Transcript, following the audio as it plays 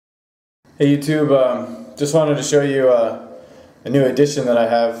Hey YouTube, just wanted to show you a new addition that I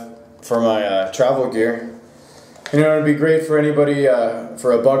have for my travel gear. You know, it would be great for anybody,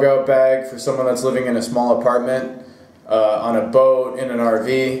 for a bug out bag, for someone that's living in a small apartment, on a boat, in an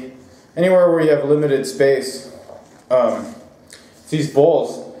RV, anywhere where you have limited space. These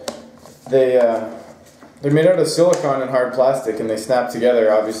bowls, they're made out of silicone and hard plastic, and they snap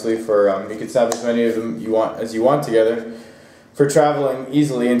together, obviously, for, you can snap as many of them as you want together, for traveling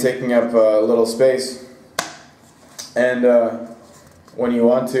easily and taking up little space. And when you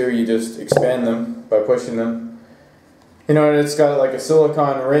want to, you just expand them by pushing them. You know, and it's got like a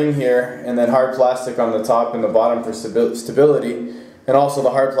silicone ring here, and then hard plastic on the top and the bottom for stability. And also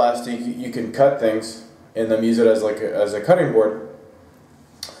the hard plastic, you can cut things in them, use it as like as a cutting board.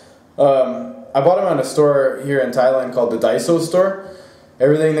 I bought them at a store here in Thailand called the Daiso store.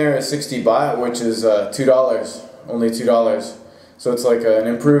 Everything there is 60 baht, which is $2, only $2. So it's like an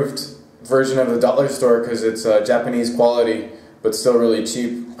improved version of the dollar store because it's Japanese quality, but still really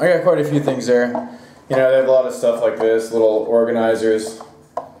cheap. I got quite a few things there. You know, they have a lot of stuff like this, little organizers,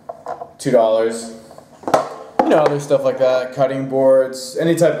 $2. You know, other stuff like that, cutting boards,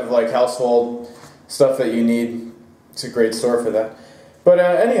 any type of like household stuff that you need. It's a great store for that. But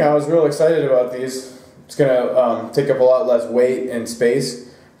anyhow, I was real excited about these. It's gonna take up a lot less weight and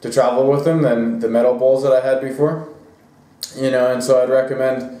space to travel with them than the metal bowls that I had before. You know, and so I'd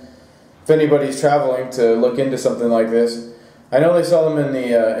recommend, if anybody's traveling, to look into something like this. I know they sell them in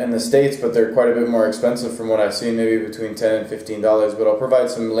the States, but they're quite a bit more expensive from what I've seen, maybe between $10 and $15. But I'll provide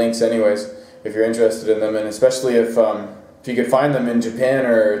some links anyways if you're interested in them, and especially if you could find them in Japan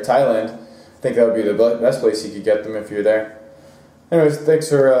or Thailand. I think that would be the best place you could get them if you're there. Anyways, thanks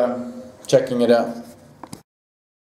for checking it out.